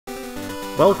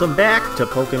Welcome back to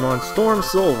Pokemon Storm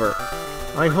Silver.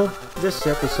 I hope this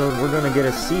episode we're gonna get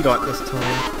a Seedot this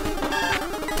time.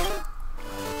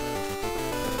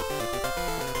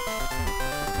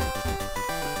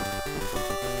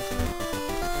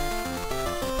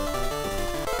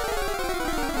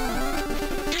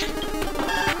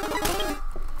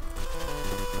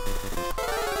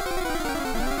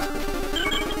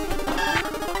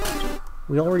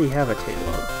 We already have a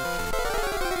Taillow.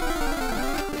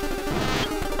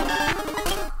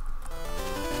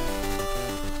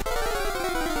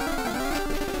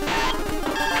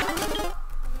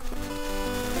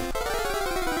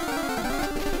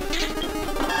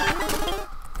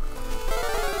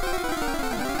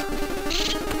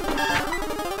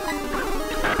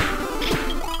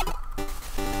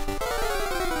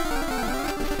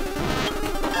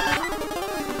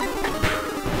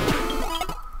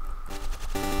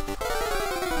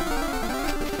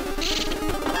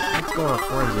 Gonna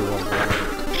find you one day.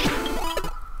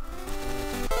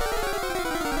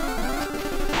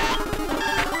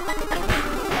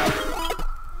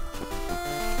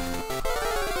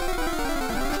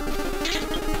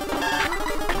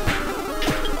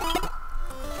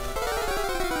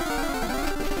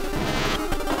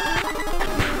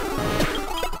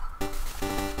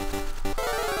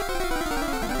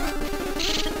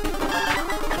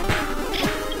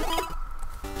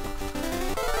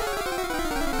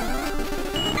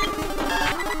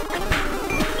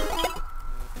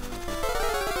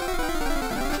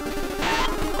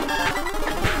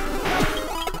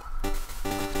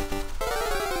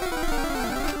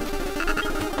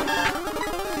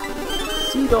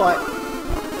 Seedot!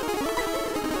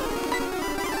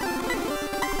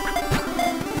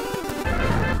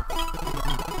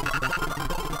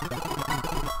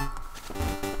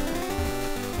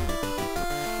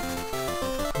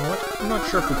 What? I'm not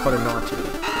sure if we put a knot to.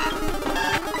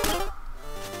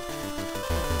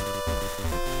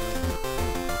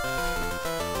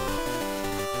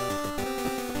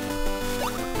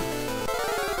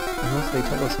 Unless they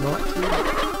tell us not to.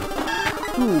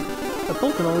 Ooh! The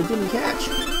Pokemon we didn't catch!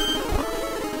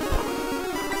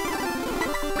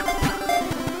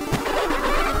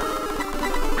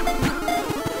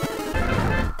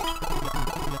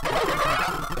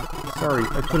 Sorry,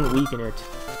 I couldn't weaken it.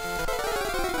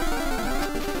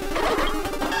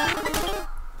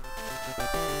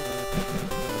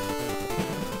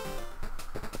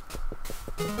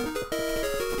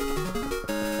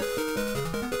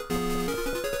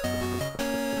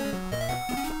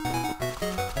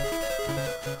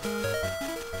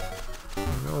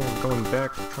 Going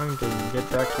back, trying to get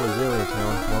back to Azalea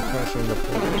Town while catching the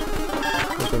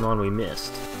Pokemon we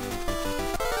missed.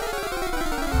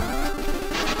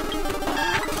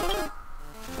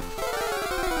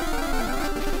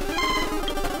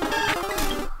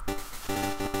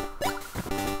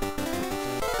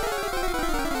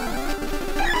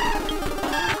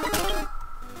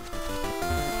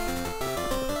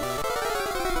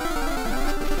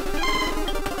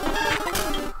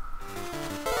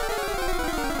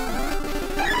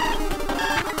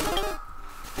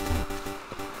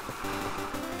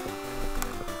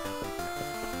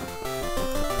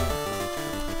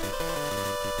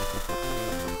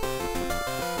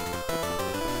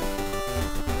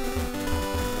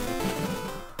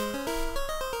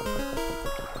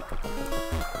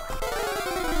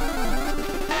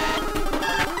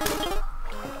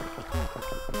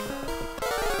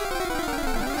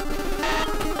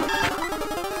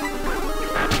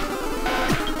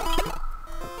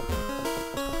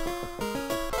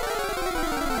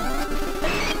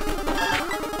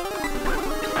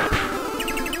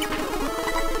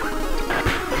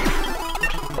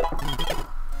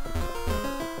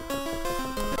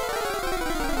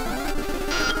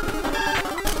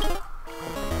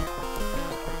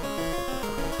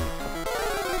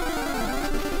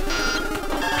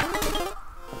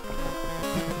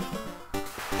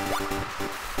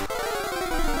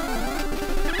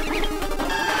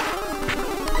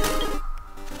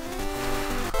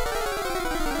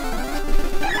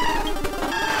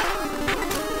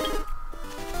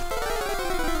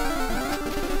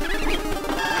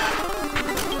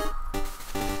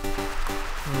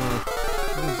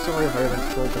 Sorry if I haven't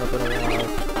spoken up in a while.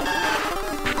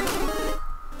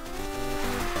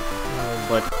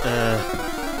 But,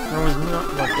 there was not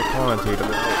much to commentate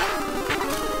about.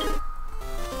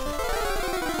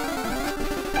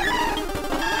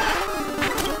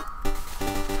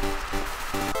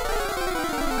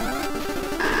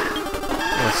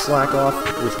 Slack off,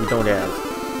 which we don't have.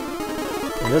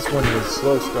 And this one is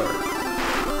slow start.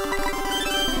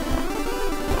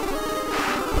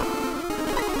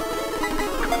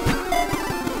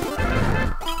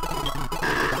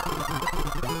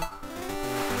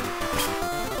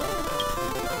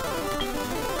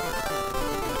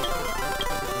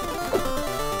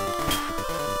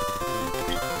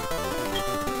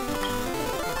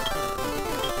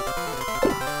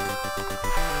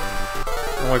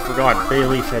 Oh, I forgot.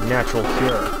 Bayleaf had natural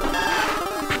cure.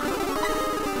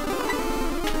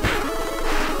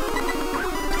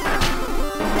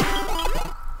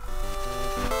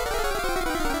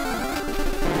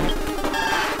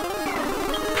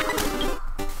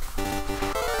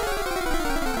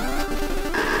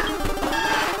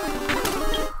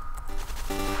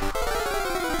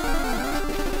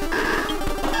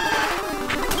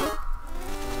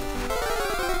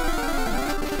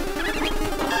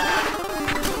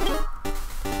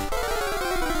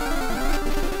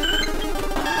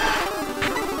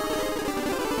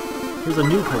 Here's a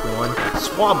new Pokémon,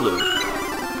 Swablu.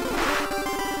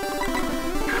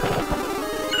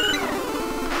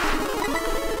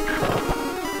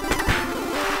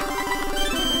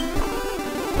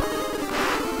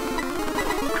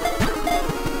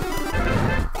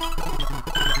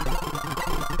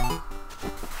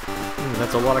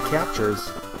 That's a lot of captures.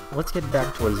 Let's get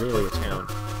back to Azalea Town.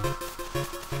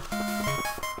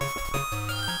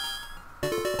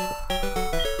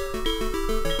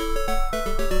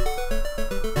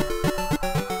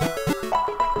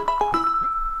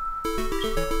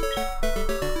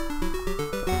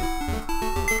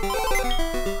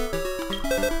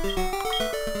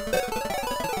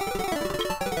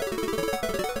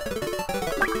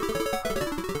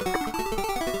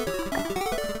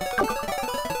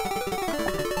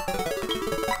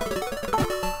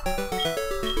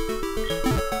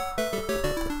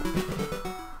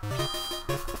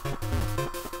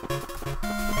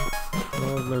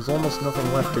 There's almost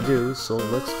nothing left to do, so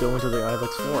let's go into the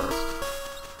Ilex Forest.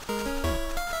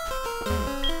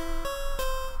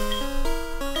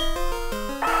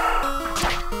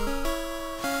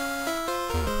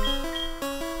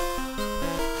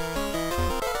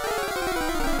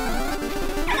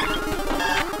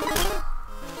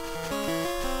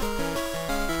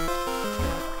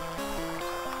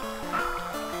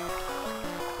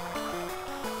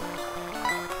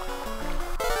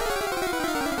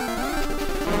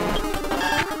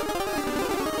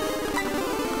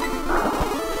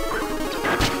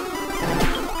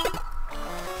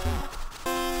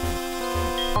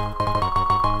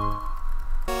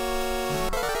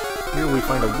 Here we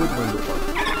find a woodland door.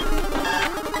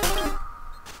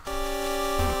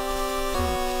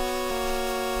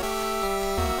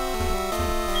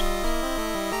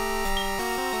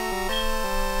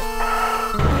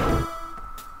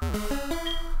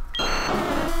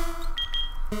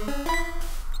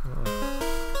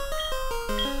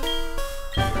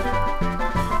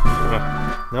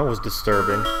 That was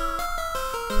disturbing.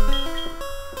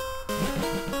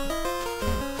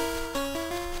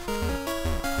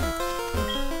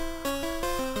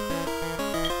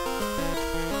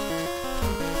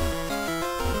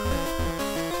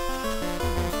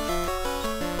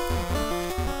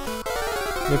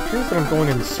 It appears that I'm going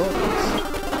in circles.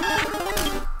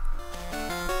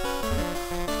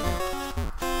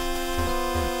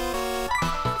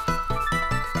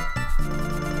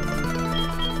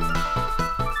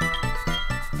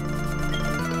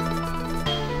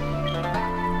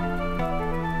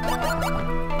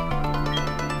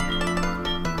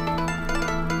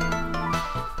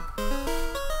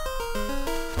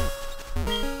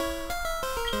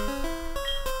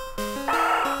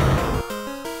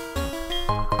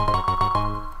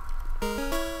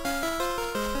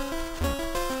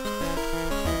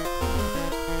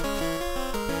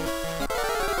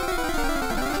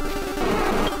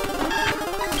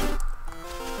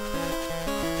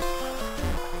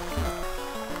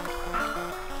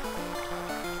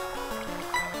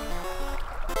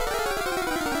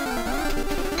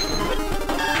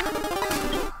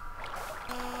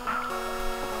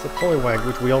 It's a Poliwag,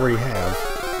 which we already have.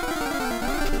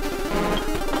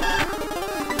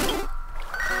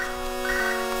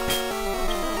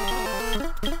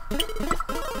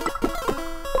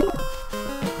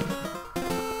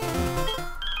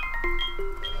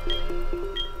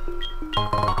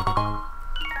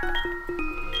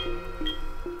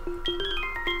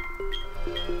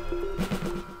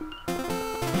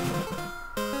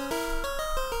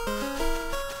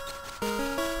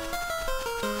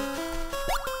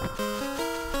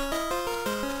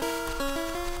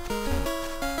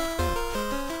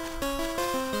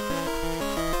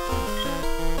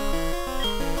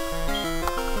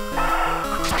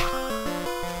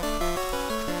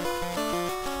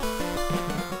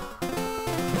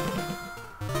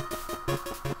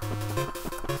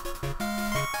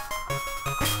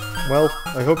 Well,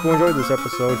 I hope you enjoyed this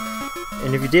episode,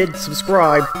 and if you did,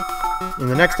 subscribe. In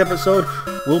the next episode,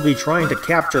 we'll be trying to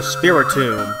capture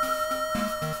Spiritomb.